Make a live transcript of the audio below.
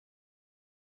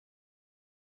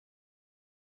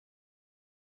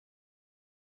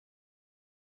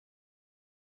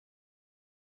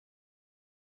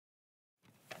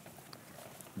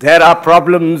There are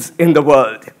problems in the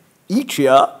world. Each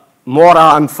year, more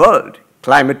are unfurled.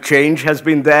 Climate change has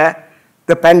been there.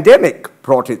 The pandemic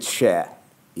brought its share.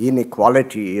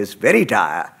 Inequality is very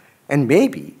dire and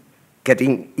maybe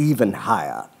getting even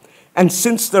higher. And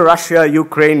since the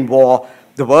Russia-Ukraine war,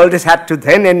 the world has had to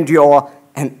then endure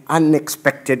an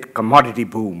unexpected commodity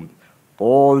boom.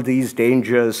 All these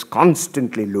dangers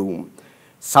constantly loom.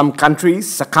 Some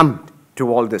countries succumbed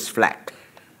to all this flack,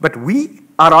 but we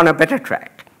are on a better track.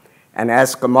 And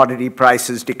as commodity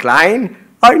prices decline,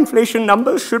 our inflation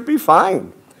numbers should be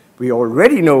fine. We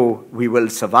already know we will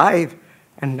survive,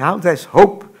 and now there's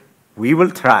hope we will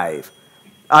thrive.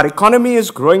 Our economy is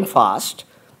growing fast,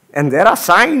 and there are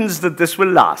signs that this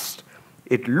will last.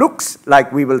 It looks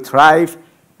like we will thrive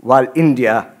while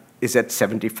India is at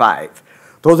 75.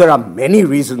 Though there are many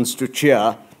reasons to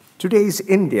cheer, today's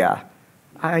India,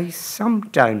 I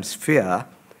sometimes fear.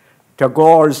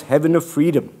 Tagore's heaven of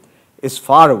freedom is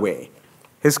far away.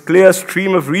 His clear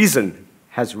stream of reason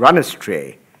has run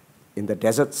astray in the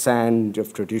desert sand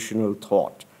of traditional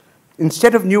thought.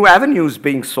 Instead of new avenues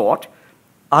being sought,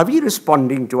 are we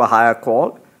responding to a higher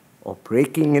call or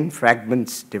breaking in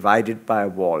fragments divided by a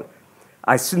wall?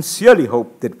 I sincerely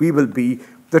hope that we will be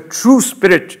the true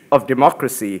spirit of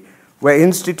democracy where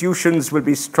institutions will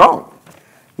be strong.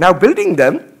 Now, building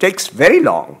them takes very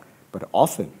long, but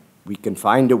often we can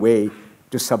find a way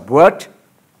to subvert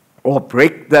or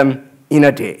break them in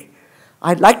a day.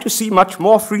 I'd like to see much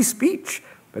more free speech,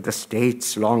 where the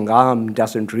state's long arm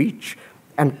doesn't reach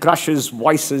and crushes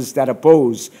voices that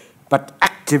oppose, but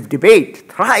active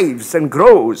debate thrives and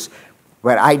grows,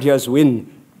 where ideas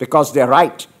win because they're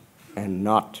right and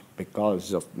not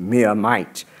because of mere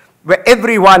might, where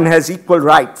everyone has equal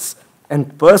rights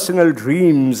and personal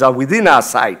dreams are within our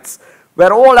sights,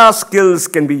 where all our skills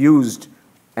can be used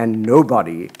and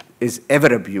nobody is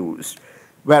ever abused,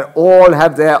 where all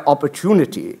have their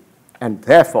opportunity and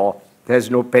therefore there's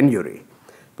no penury,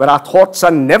 where our thoughts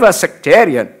are never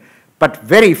sectarian but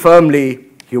very firmly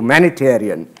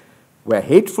humanitarian, where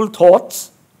hateful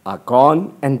thoughts are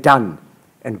gone and done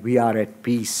and we are at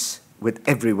peace with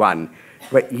everyone,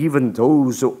 where even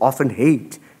those who often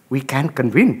hate we can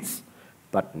convince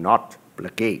but not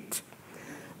placate,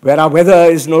 where our weather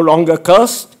is no longer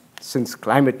cursed since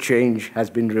climate change has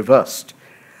been reversed.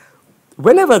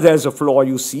 Whenever there's a flaw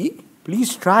you see,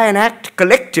 please try and act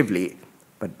collectively,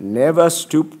 but never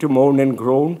stoop to moan and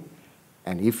groan.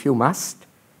 And if you must,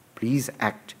 please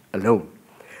act alone.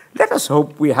 Let us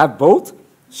hope we have both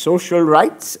social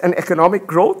rights and economic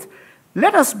growth.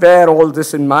 Let us bear all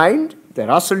this in mind. There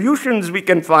are solutions we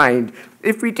can find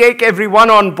if we take everyone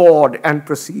on board and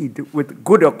proceed with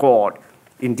good accord.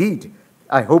 Indeed,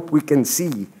 I hope we can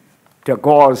see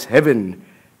Tagore's heaven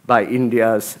by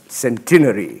India's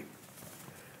centenary,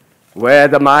 where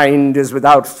the mind is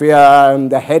without fear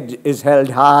and the head is held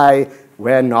high,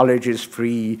 where knowledge is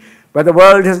free, where the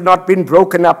world has not been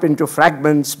broken up into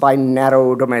fragments by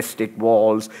narrow domestic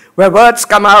walls, where words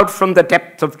come out from the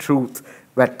depth of truth,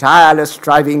 where tireless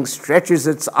striving stretches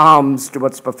its arms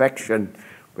towards perfection,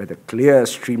 where the clear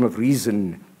stream of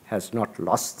reason has not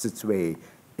lost its way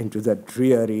into the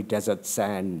dreary desert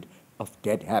sand of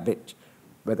dead habit,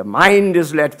 where the mind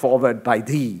is led forward by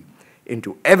thee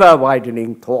into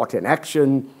ever-widening thought and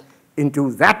action,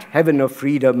 into that heaven of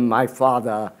freedom, my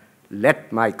Father,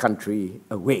 let my country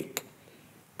awake.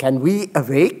 Can we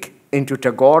awake into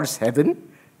Tagore's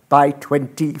heaven by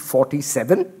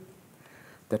 2047?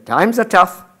 The times are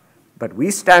tough, but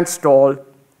we stand tall.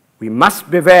 We must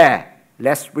beware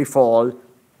lest we fall.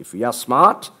 If we are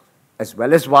smart as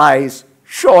well as wise,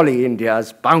 surely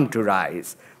India's bound to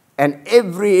rise. And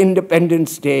every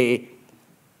Independence Day,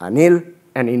 Anil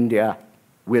and India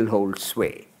will hold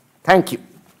sway. Thank you.